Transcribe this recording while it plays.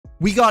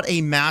We got a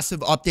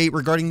massive update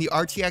regarding the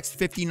RTX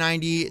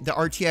 5090, the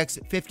RTX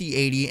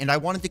 5080, and I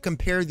wanted to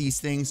compare these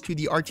things to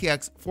the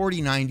RTX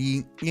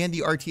 4090 and the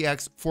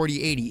RTX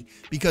 4080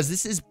 because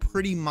this is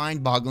pretty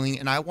mind-boggling,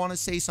 and I want to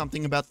say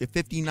something about the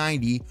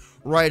 5090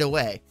 right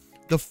away.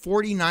 The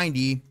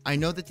 4090, I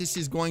know that this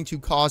is going to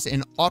cause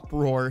an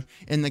uproar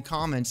in the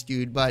comments,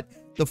 dude, but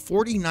the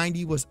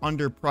 4090 was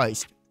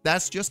underpriced.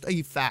 That's just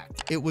a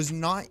fact. It was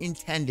not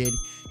intended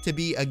to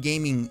be a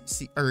gaming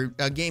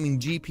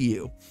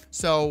GPU.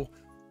 So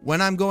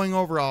when I'm going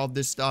over all of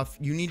this stuff,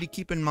 you need to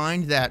keep in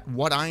mind that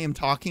what I am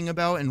talking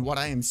about and what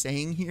I am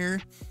saying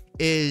here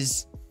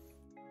is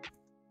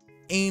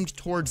aimed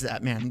towards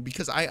that, man,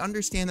 because I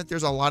understand that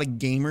there's a lot of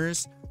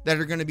gamers that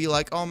are going to be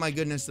like, oh my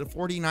goodness, the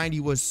 4090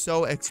 was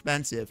so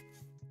expensive.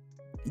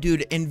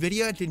 Dude,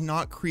 NVIDIA did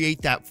not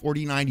create that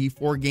 4090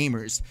 for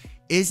gamers.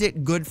 Is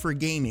it good for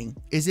gaming?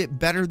 Is it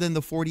better than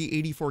the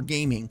 4080 for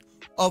gaming?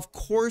 Of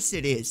course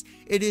it is.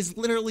 It is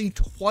literally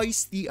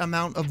twice the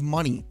amount of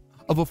money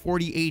of a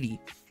 4080.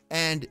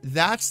 And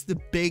that's the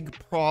big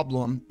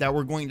problem that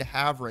we're going to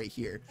have right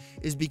here,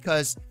 is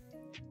because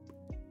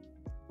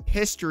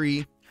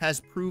history has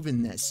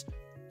proven this.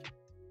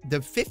 The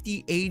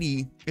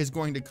 5080 is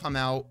going to come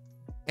out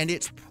and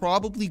it's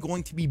probably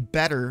going to be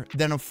better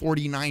than a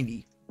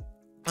 4090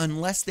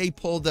 unless they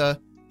pull the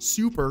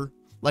super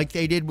like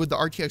they did with the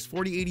RTX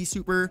 4080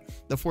 Super,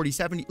 the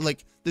 4070,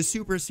 like the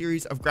Super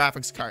series of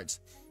graphics cards.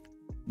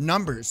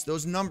 Numbers,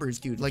 those numbers,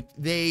 dude, like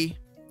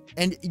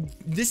and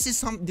this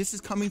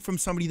is coming from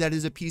somebody that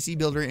is a PC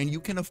builder, and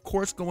you can of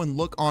course go and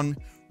look on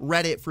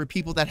Reddit for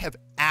people that have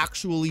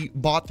actually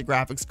bought the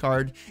graphics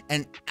card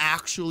and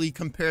actually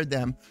compared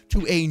them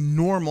to a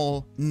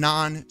normal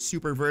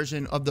non-super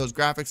version of those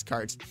graphics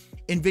cards.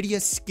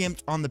 NVIDIA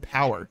skimped on the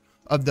power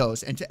of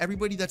those, and to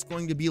everybody that's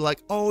going to be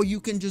like, oh, you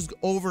can just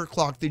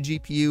overclock the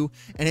GPU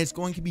and it's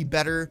going to be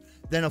better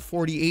than a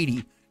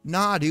 4080.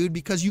 Nah, dude,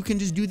 because you can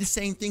just do the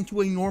same thing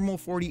to a normal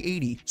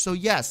 4080. So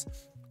yes,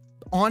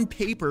 on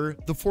paper,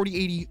 the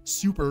 4080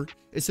 Super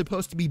is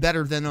supposed to be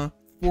better than a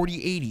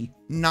 4080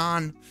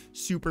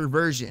 non-super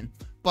version.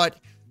 But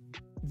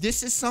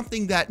this is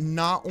something that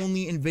not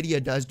only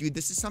NVIDIA does, dude.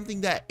 This is something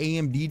that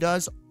AMD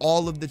does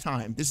all of the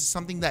time. This is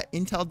something that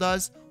Intel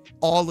does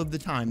all of the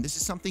time. This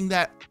is something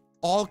that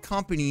all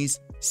companies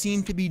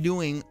seem to be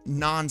doing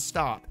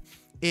non-stop.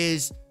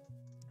 Is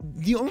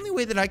the only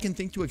way that I can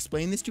think to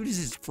explain this, dude,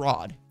 is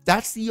fraud.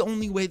 That's the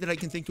only way that I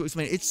can think to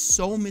explain it. It's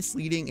so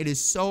misleading. It's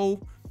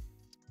so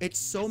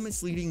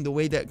misleading the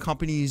way that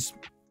companies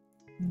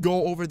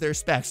go over their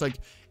specs. Like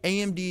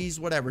AMD's,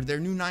 whatever, their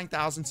new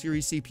 9000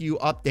 series CPU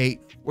update,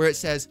 where it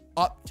says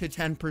up to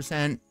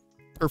 10%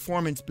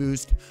 performance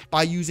boost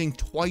by using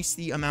twice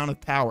the amount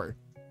of power.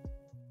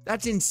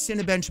 That's in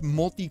Cinebench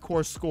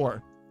multi-core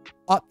score.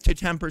 Up to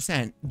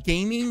 10%.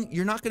 Gaming,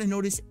 you're not going to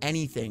notice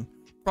anything.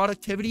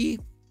 Productivity,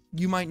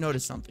 you might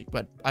notice something,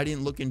 but I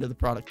didn't look into the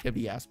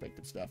productivity aspect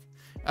of stuff.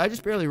 I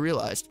just barely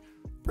realized.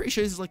 Pretty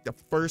sure this is like the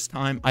first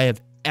time I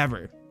have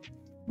ever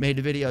made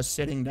a video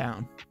sitting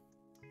down.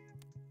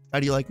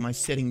 How do you like my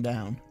sitting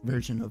down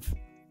version of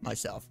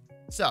myself?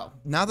 So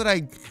now that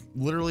I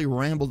literally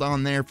rambled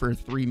on there for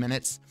 3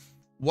 minutes,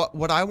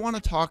 what I want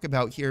to talk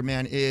about here,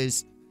 man,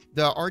 is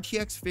the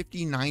RTX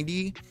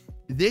 5090.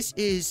 This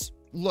is,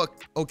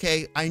 look,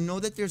 okay, I know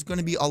that there's going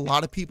to be a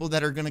lot of people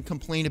that are going to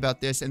complain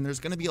about this, and there's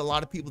going to be a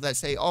lot of people that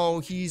say,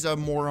 oh, he's a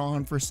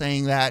moron for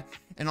saying that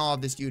and all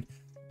of this, dude.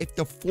 If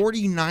the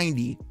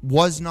 4090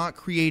 was not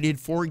created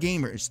for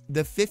gamers,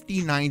 the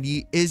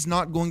 5090 is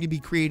not going to be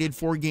created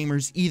for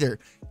gamers either.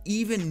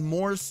 Even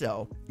more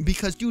so,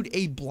 because, dude,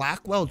 a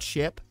Blackwell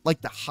chip,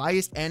 like the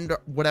highest end,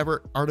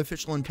 whatever,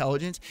 artificial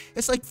intelligence,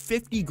 it's like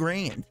 50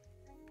 grand.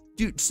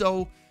 Dude,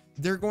 so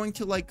they're going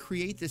to like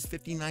create this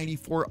 5090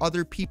 for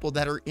other people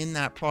that are in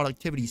that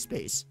productivity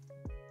space.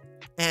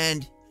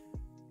 And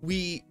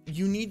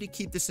you need to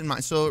keep this in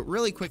mind. So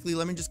really quickly,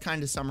 let me just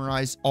kind of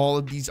summarize all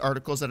of these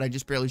articles that I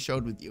just barely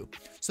showed with you.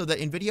 So the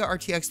NVIDIA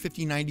RTX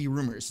 5090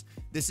 rumors.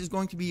 This is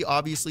going to be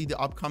obviously the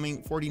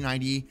upcoming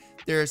 4090.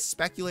 There's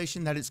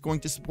speculation that it's going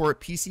to support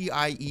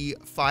PCIe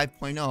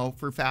 5.0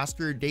 for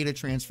faster data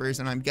transfers.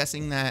 And I'm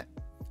guessing that,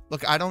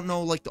 look, I don't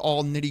know like the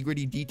all nitty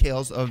gritty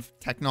details of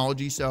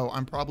technology, so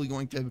I'm probably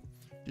going to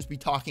just be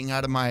talking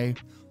out of my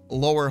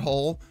lower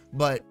hole.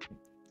 But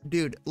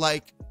dude,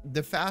 like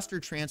the faster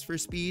transfer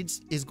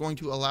speeds is going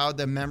to allow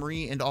the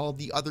memory and all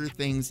the other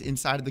things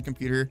inside of the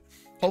computer.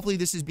 Hopefully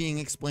this is being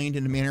explained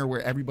in a manner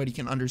where everybody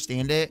can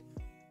understand it.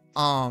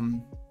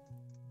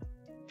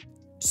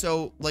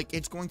 So like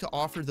it's going to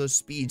offer those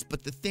speeds.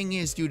 But the thing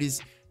is, dude,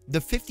 is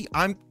the 50,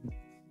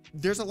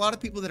 there's a lot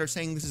of people that are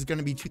saying this is going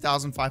to be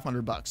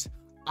 $2,500.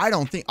 I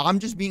don't think, I'm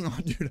just being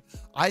on, dude.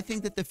 I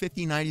think that the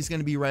 5090 is going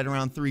to be right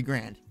around 3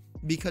 grand.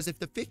 Because if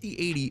the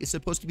 5080 is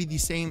supposed to be the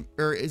same,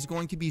 or is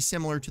going to be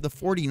similar to the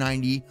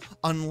 4090,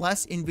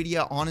 unless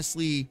NVIDIA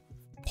honestly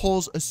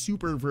pulls a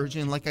super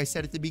version, like I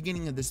said at the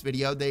beginning of this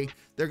video,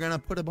 they're gonna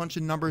put a bunch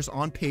of numbers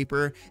on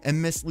paper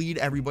and mislead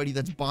everybody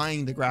that's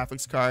buying the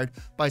graphics card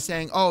by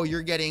saying, oh,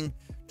 you're getting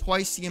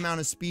twice the amount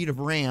of speed of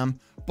RAM,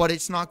 but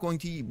it's not going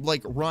to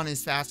like run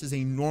as fast as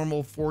a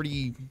normal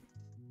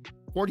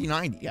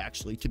 4090,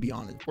 actually, to be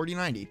honest,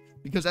 4090,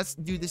 because that's,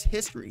 dude, this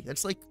history,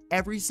 that's like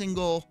every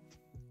single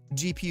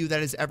GPU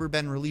that has ever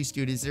been released,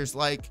 dude, is there's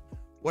like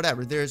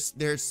whatever, there's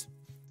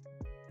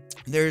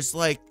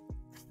like,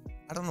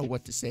 I don't know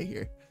what to say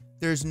here.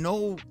 There's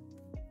no,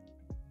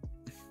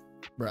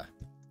 bruh,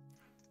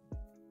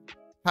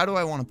 how do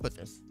I want to put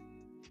this?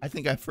 I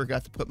think I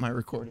forgot to put my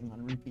recording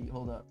on repeat.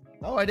 Hold up.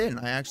 Oh, I didn't.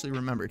 I actually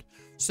remembered.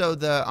 So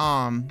the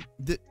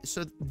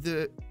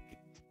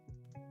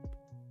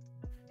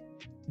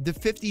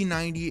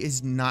 5090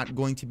 is not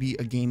going to be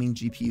a gaming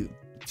GPU.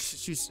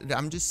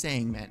 I'm just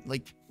saying, man,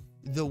 like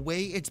the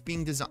way it's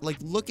being designed, like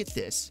look at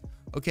this.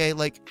 Okay,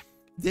 like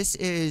this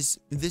is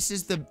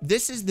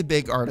the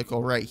big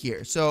article right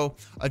here. So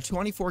a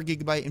 24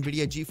 gigabyte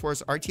NVIDIA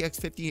GeForce RTX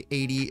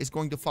 5080 is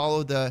going to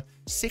follow the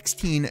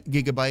 16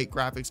 gigabyte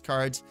graphics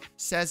cards,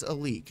 says a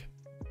leak.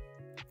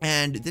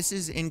 And this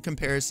is in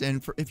comparison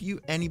for, if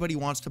anybody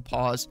wants to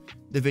pause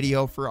the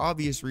video for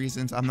obvious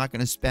reasons, I'm not going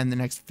to spend the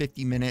next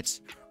 50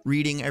 minutes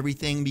reading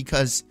everything,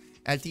 because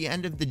at the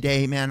end of the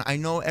day, man, I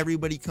know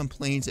everybody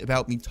complains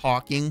about me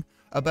talking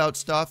about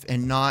stuff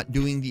and not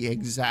doing the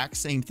exact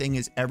same thing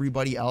as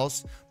everybody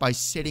else by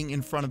sitting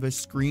in front of a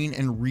screen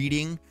and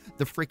reading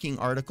the freaking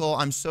article.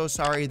 I'm so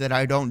sorry that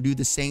I don't do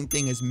the same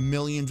thing as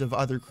millions of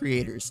other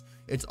creators.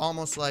 It's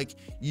almost like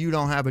you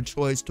don't have a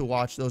choice to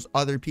watch those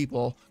other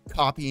people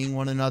copying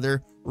one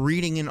another,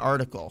 reading an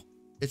article.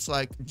 It's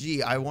like,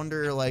 gee, I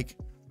wonder like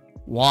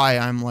why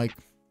I'm like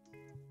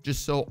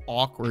just so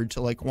awkward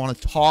to like want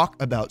to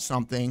talk about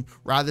something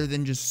rather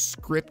than just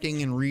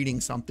scripting and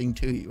reading something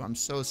to you. I'm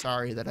so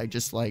sorry that I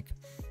just like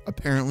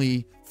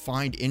apparently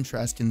find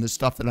interest in the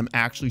stuff that I'm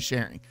actually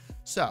sharing.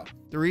 So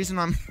the reason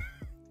I'm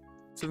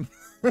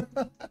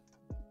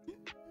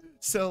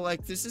so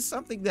like this is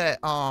something that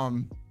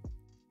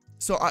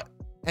so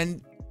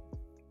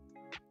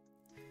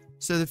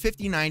the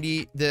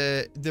 5090,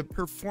 the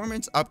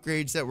performance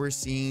upgrades that we're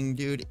seeing,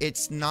 dude,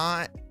 it's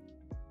not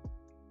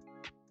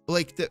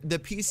like the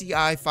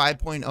PCIe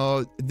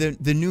 5.0,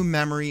 the new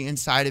memory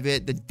inside of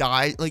it, the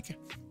die, like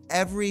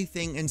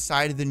everything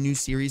inside of the new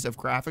series of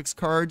graphics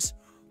cards,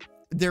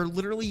 they're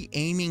literally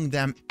aiming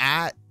them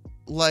at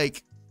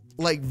like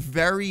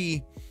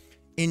very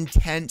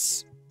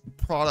intense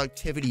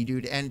productivity,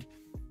 dude. And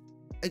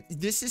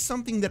this is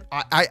something that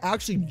I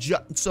actually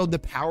so the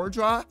power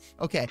draw.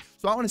 Okay,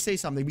 so I want to say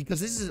something, because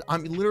this is,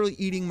 I'm literally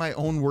eating my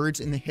own words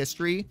in the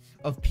history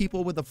of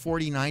people with a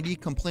 4090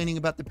 complaining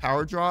about the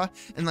power draw.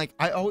 And like,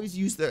 I always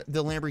use the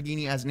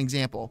Lamborghini as an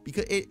example,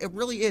 because it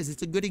really is,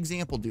 it's a good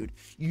example, dude.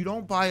 You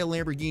don't buy a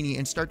Lamborghini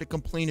and start to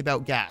complain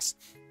about gas.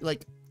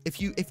 Like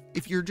if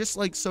you're just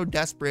like so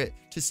desperate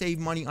to save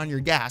money on your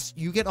gas,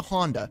 you get a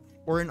Honda.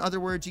 Or in other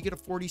words, you get a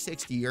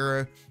 4060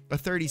 or a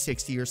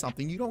 3060 or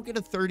something. You don't get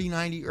a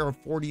 3090 or a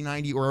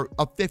 4090 or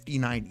a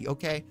 5090,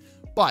 okay?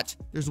 But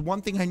there's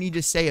one thing I need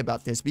to say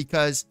about this,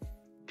 because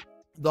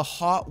the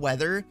hot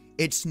weather,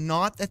 it's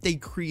not that they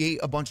create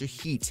a bunch of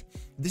heat.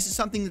 This is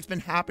something that's been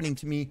happening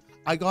to me.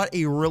 I got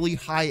a really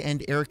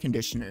high-end air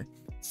conditioner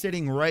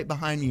sitting right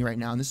behind me right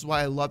now, and this is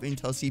why I love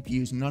Intel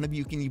CPUs. None of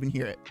you can even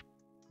hear it.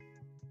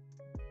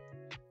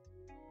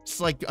 It's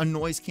like a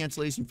noise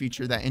cancellation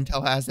feature that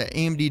Intel has that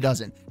AMD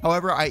doesn't.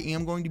 However, I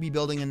am going to be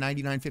building a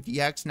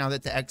 9950X now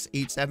that the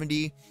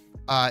X870,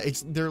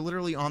 they're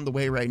literally on the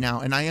way right now,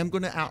 and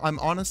I'm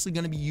honestly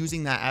gonna be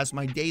using that as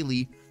my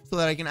daily, so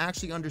that I can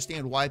actually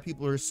understand why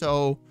people are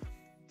so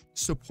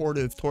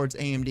supportive towards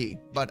AMD.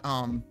 But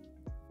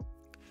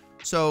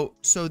so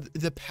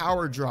the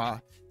power draw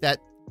that.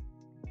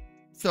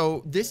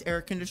 So this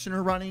air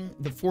conditioner running,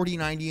 the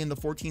 4090 and the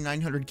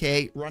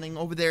 14900K running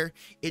over there,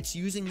 it's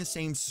using the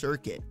same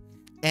circuit.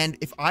 And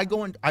if I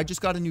go and I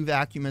just got a new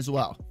vacuum as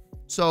well.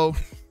 So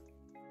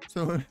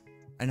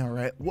I know,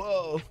 right?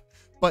 Whoa.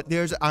 But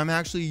I'm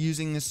actually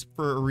using this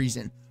for a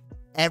reason.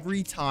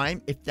 Every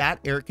time, if that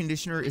air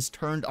conditioner is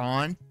turned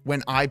on,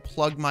 when I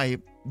plug my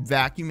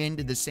vacuum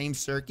into the same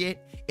circuit,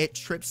 it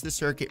trips the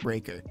circuit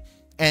breaker.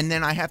 And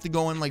then I have to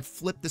go and like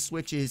flip the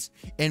switches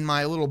in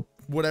my little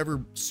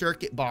whatever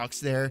circuit box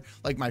there.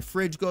 Like my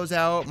fridge goes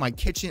out, my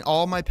kitchen,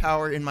 all my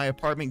power in my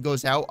apartment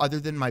goes out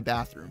other than my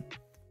bathroom.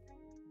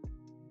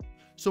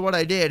 So what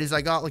I did is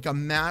I got like a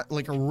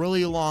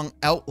really long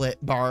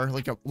outlet bar,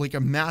 like a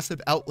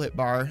massive outlet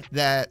bar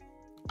that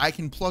I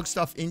can plug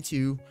stuff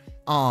into.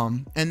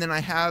 And then I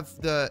have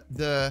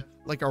the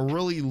like a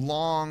really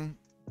long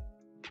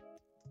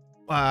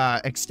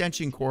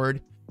extension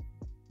cord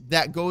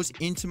that goes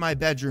into my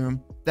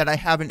bedroom that I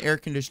have an air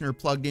conditioner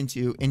plugged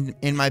into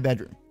in my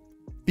bedroom.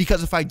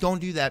 Because if I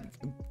don't do that,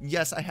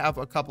 yes, I have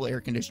a couple of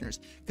air conditioners.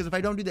 Because if I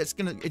don't do that,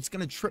 it's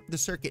gonna trip the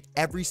circuit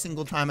every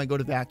single time I go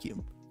to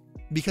vacuum.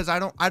 because I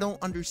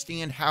don't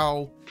understand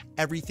how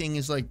everything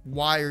is like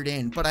wired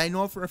in, but I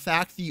know for a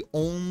fact the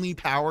only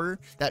power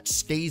that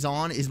stays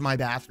on is my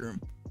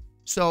bathroom.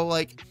 So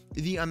like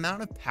the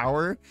amount of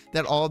power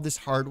that all of this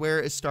hardware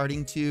is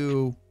starting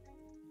to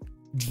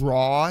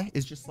draw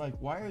is just like,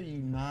 why are you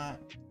not?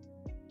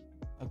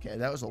 Okay,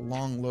 that was a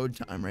long load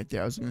time right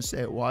there. I was gonna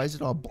say, why is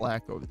it all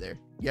black over there?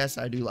 Yes,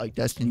 I do like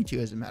Destiny 2,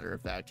 as a matter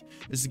of fact.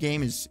 This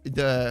game is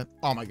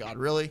oh my god,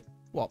 really?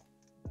 Well,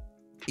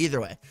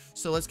 either way.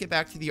 So let's get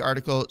back to the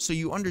article. So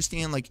you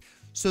understand, like,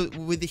 so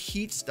with the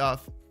heat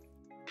stuff,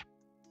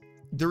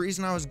 the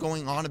reason I was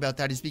going on about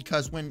that is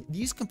because when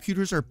these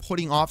computers are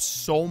putting off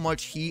so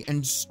much heat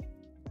and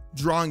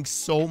drawing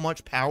so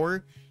much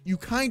power, you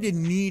kind of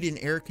need an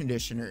air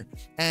conditioner.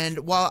 And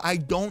while I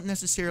don't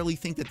necessarily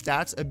think that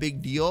that's a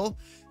big deal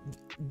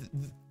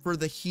for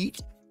the heat,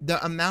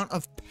 the amount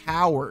of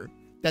power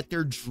that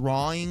they're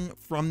drawing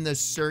from the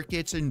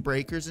circuits and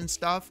breakers and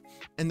stuff,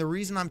 and the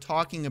reason I'm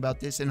talking about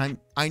this, and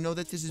I know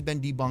that this has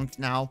been debunked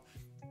now,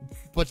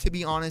 but to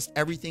be honest,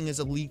 everything is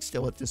a leak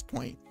still at this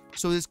point.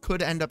 So this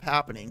could end up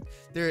happening.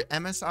 Their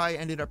MSI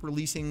ended up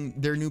releasing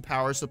their new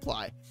power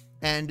supply,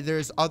 and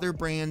there's other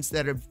brands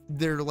that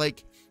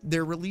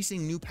they're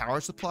releasing new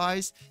power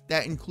supplies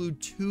that include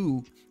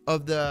 2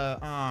 of the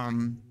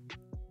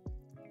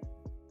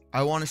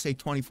I want to say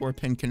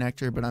 24-pin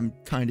connector, but I'm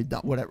kind of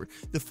done. Whatever.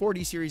 The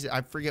 40 series, I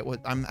forget what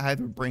I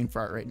have a brain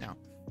fart right now.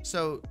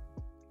 So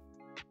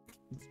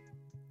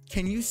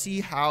can you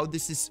see how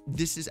this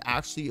is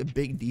actually a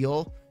big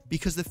deal?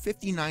 Because the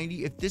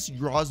 5090, if this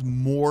draws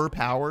more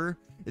power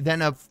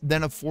than a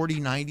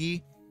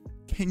 4090,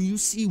 can you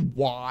see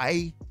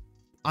why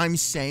I'm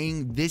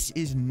saying this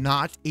is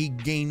not a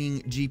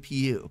gaming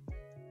GPU?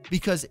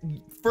 Because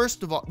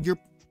first of all,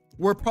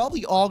 we're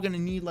probably all going to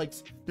need like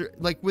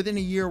within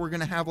a year, we're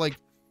going to have like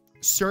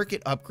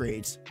circuit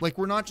upgrades. Like,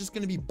 we're not just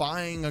going to be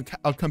buying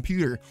a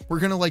computer. We're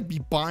going to like be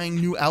buying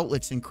new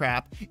outlets and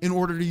crap in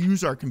order to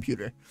use our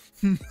computer.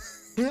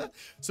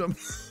 So,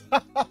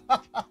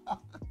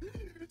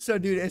 so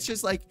dude, it's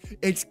just like,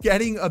 it's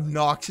getting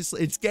obnoxious.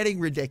 It's getting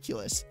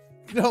ridiculous.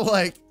 You know,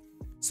 like,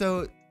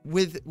 so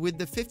with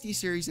the 50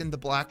 series and the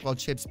Blackwell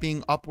chips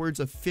being upwards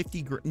of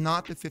 50,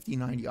 not the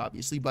 5090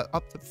 obviously, but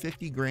up to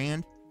 50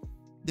 grand.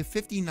 The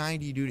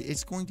 5090, dude,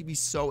 it's going to be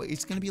it's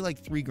going to be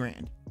like 3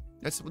 grand.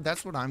 That's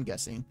what I'm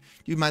guessing.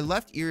 Dude, my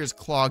left ear is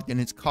clogged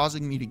and it's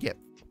causing me to get,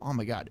 oh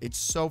my god, it's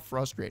so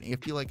frustrating. I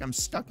feel like I'm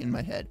stuck in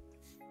my head.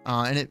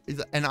 And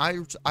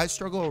I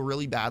struggle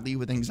really badly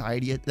with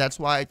anxiety. That's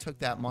why I took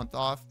that month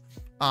off.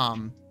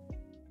 And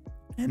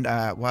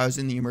while I was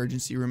in the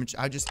emergency room,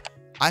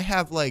 I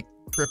have like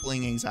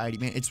crippling anxiety,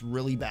 man. It's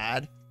really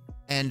bad.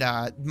 And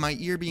my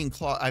ear being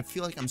clogged, I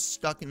feel like I'm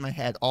stuck in my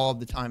head all of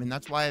the time. And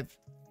that's why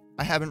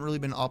I haven't really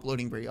been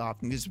uploading very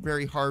often. It's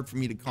very hard for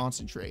me to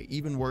concentrate,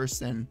 even worse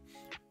than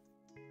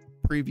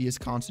previous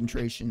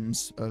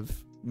concentrations of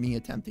me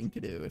attempting to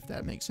do, if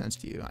that makes sense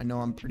to you. I know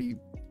I'm pretty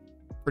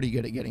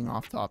good at getting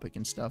off topic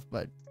and stuff,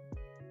 but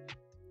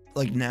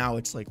like now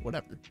it's like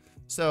whatever.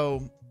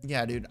 So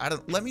yeah, dude,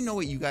 let me know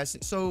what you guys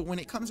think. So when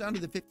it comes down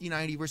to the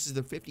 5090 versus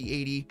the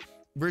 5080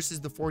 versus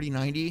the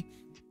 4090,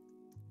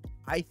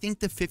 I think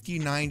the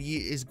 5090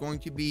 is going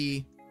to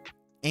be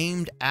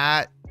aimed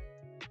at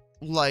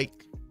like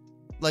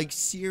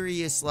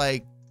serious,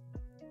 like,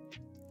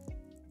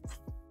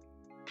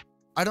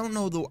 I don't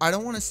know, though. I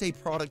don't want to say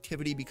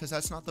productivity because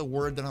that's not the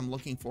word that I'm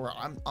looking for.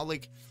 I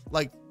like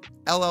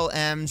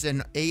LLMs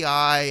and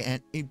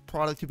AI and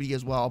productivity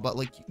as well. But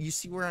like, you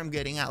see where I'm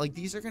getting at? Like,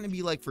 these are going to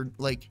be like for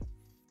like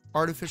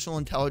artificial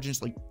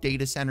intelligence, like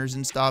data centers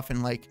and stuff,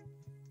 and like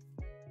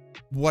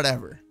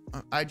whatever.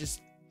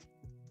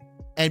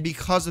 And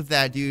because of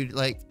that, dude,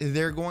 like,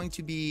 they're going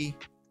to be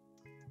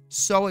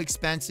so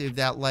expensive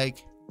that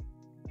like,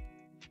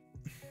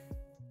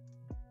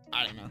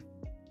 I don't know.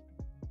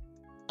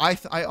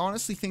 I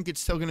honestly think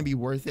it's still gonna be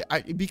worth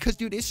it. Because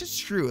dude, it's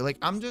just true. Like,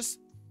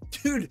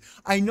 dude,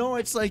 I know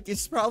it's like,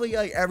 it's probably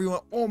like everyone,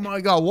 oh my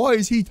god, why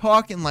is he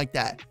talking like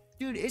that?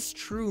 Dude, it's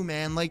true,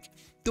 man. Like,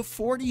 the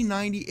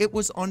 4090, it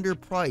was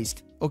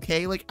underpriced.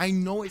 Okay, like, I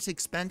know it's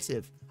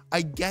expensive.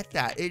 I get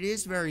that. It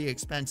is very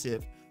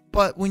expensive.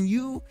 But when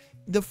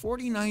the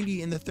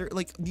 4090 and the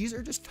like, these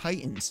are just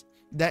Titans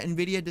that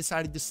NVIDIA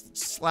decided to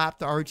slap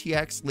the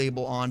RTX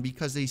label on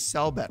because they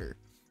sell better.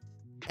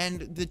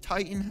 And the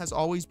Titan has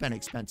always been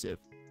expensive.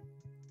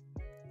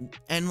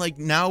 And like,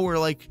 now we're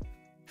like,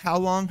 how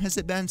long has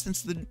it been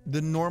since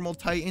the normal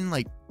Titan?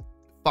 Like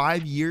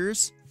 5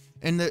 years.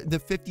 And the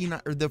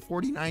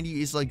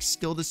 4090 is like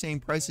still the same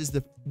price as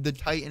the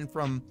Titan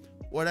from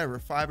whatever,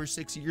 5 or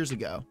 6 years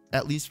ago,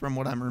 at least from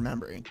what I'm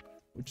remembering,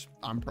 which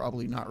I'm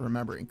probably not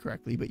remembering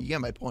correctly, but you get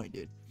my point,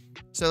 dude.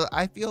 So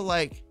I feel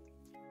like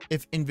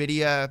if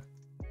NVIDIA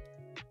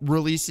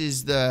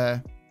releases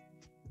the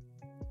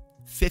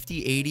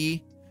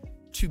 5080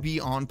 to be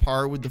on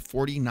par with the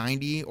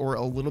 4090 or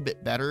a little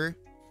bit better,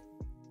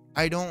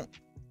 I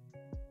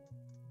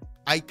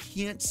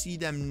can't see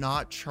them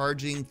not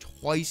charging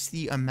twice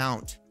the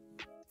amount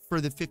for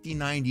the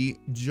 5090,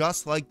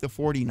 just like the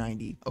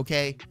 4090.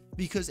 Okay,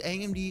 because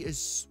AMD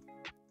is,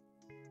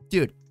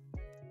 dude,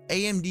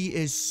 AMD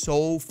is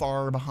so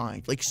far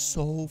behind, like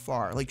so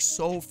far, like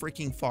so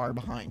freaking far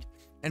behind.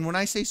 And when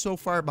I say so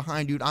far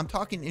behind, dude, I'm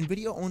talking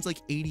NVIDIA owns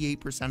like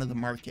 88% of the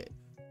market.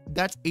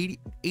 That's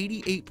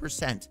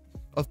 88%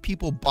 of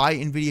people buy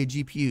NVIDIA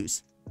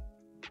GPUs.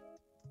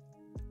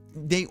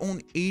 They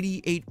own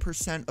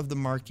 88% of the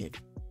market.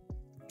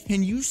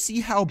 Can you see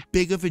how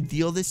big of a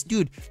deal this,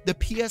 dude? The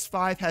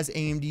PS5 has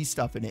AMD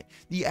stuff in it.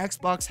 The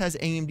Xbox has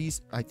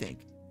AMD's, I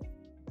think.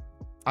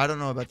 I don't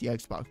know about the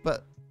Xbox,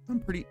 but I'm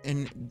pretty,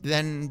 and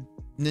then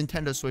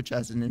Nintendo Switch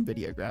has an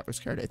NVIDIA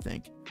graphics card, I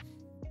think.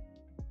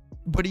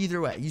 But either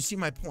way, you see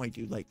my point,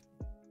 dude. Like,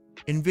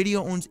 NVIDIA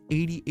owns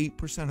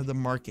 88% of the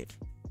market.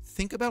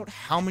 Think about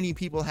how many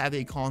people have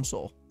a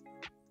console.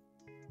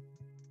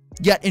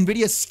 Yet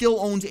NVIDIA still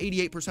owns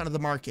 88% of the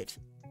market.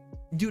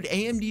 Dude,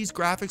 AMD's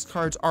graphics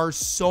cards are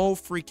so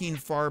freaking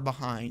far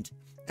behind.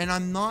 And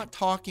I'm not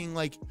talking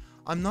like,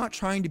 I'm not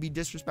trying to be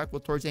disrespectful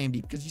towards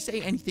AMD, because you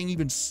say anything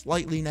even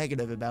slightly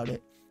negative about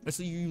it,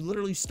 so you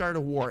literally start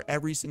a war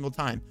every single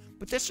time.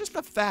 But that's just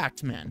a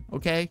fact, man,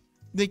 okay?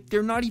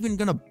 They're not even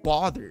gonna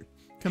bother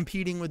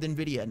competing with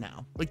NVIDIA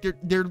now. Like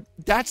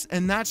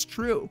that's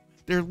true.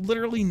 They're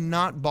literally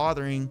not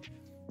bothering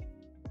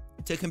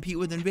to compete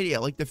with NVIDIA.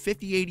 Like the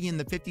 5080 and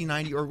the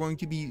 5090 are going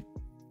to be,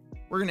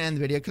 we're going to end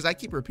the video because I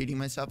keep repeating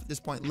myself at this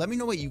point. Let me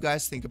know what you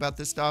guys think about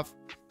this stuff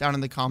down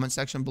in the comment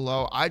section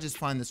below. I just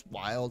find this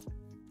wild.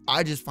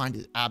 I just find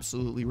it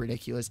absolutely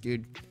ridiculous,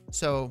 dude.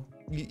 So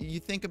you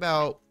think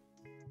about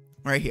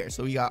right here.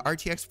 So we got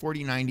RTX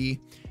 4090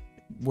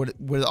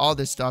 with all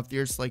this stuff.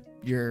 There's like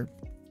your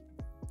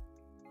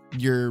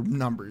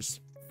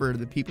numbers for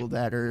the people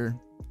that are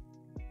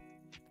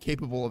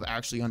capable of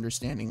actually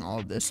understanding all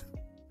of this.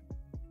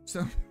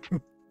 So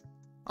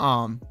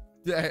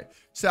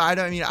so I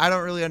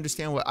don't really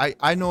understand what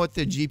I know what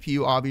the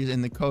GPU obviously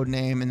in the code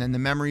name, and then the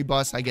memory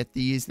bus, I get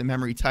these, the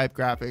memory type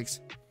graphics,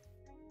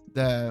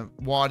 the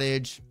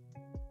wattage,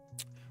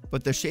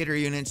 but the shader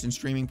units and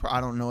streaming I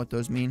don't know what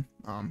those mean.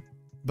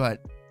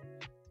 But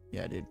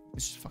yeah, dude,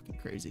 it's just fucking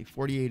crazy.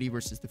 4080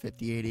 versus the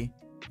 5080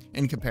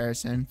 in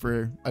comparison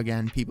for,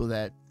 again, people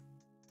that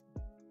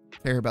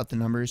care about the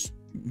numbers.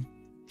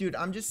 Dude,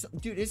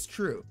 dude, it's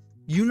true.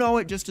 You know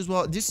it just as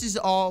well. This is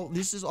all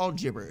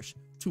gibberish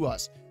to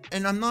us.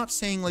 And I'm not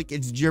saying like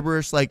it's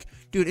gibberish, like,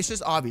 dude, it's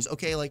just obvious.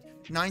 Okay, like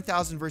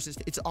 9000 versus,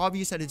 it's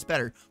obvious that it's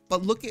better.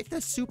 But look at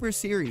the Super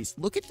Series.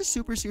 Look at the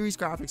Super Series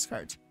graphics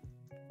cards.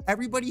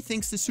 Everybody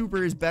thinks the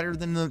Super is better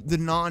than the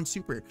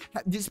non-Super.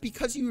 Just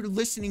because you're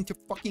listening to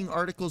fucking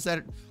articles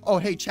that, oh,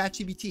 hey,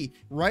 ChatGPT,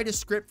 write a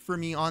script for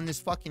me on this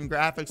fucking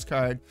graphics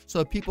card so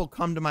that people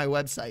come to my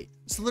website.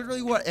 It's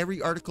literally what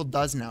every article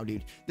does now,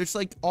 dude. There's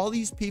like, all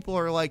these people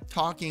are like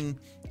talking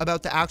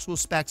about the actual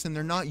specs, and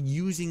they're not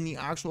using the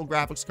actual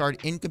graphics card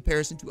in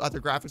comparison to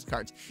other graphics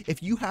cards.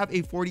 If you have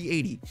a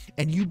 4080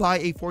 and you buy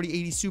a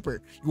 4080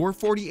 Super, your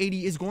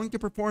 4080 is going to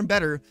perform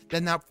better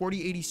than that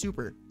 4080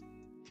 Super.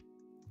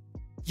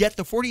 Yet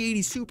the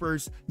 4080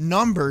 Super's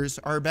numbers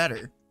are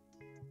better.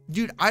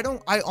 Dude, I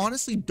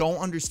honestly don't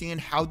understand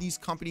how these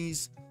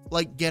companies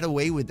like get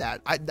away with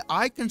that.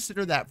 I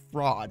consider that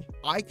fraud.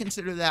 I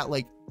consider that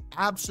like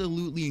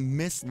absolutely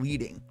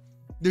misleading.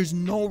 There's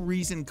no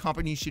reason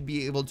companies should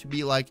be able to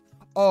be like,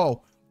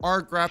 oh,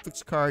 our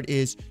graphics card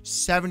is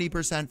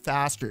 70%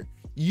 faster.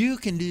 You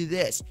can do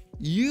this,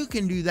 you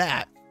can do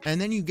that. And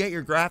then you get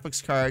your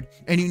graphics card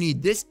and you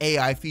need this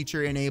AI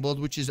feature enabled,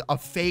 which is a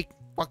fake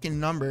fucking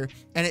number,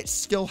 and it's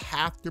still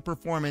half the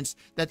performance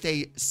that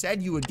they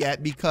said you would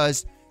get,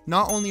 because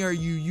not only are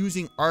you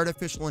using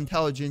artificial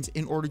intelligence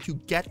in order to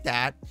get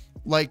that,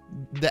 like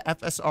the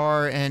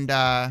FSR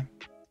and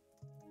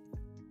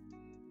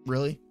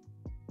really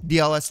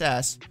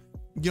DLSS,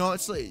 you know,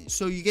 it's like,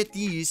 so you get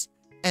these,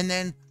 and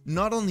then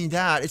not only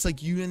that, it's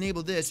like you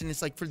enable this and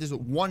it's like for this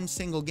one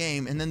single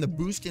game, and then the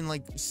boost in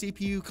like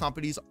CPU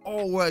companies,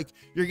 oh, like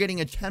you're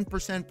getting a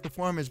 10%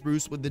 performance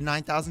boost with the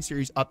 9000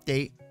 series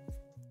update.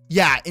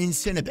 Yeah, in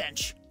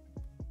Cinebench.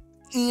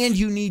 And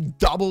you need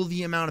double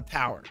the amount of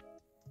power.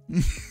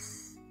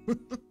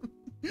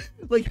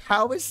 Like,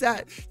 how is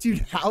that?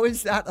 Dude, how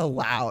is that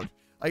allowed?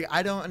 Like,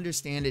 I don't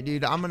understand it,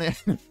 dude.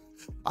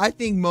 I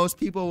think most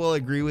people will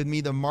agree with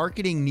me. The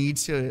marketing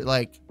needs to,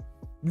 like,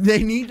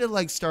 they need to,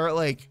 like, start,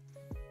 like,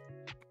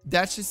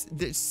 that's just,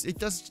 it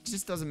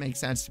just doesn't make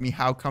sense to me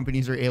how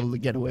companies are able to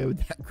get away with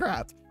that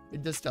crap.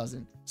 It just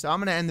doesn't. So I'm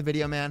going to end the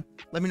video, man.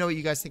 Let me know what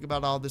you guys think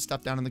about all this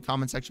stuff down in the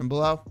comment section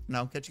below, and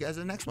I'll catch you guys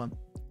in the next one.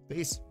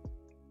 Peace.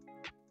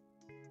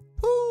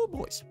 Woo,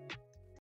 boys.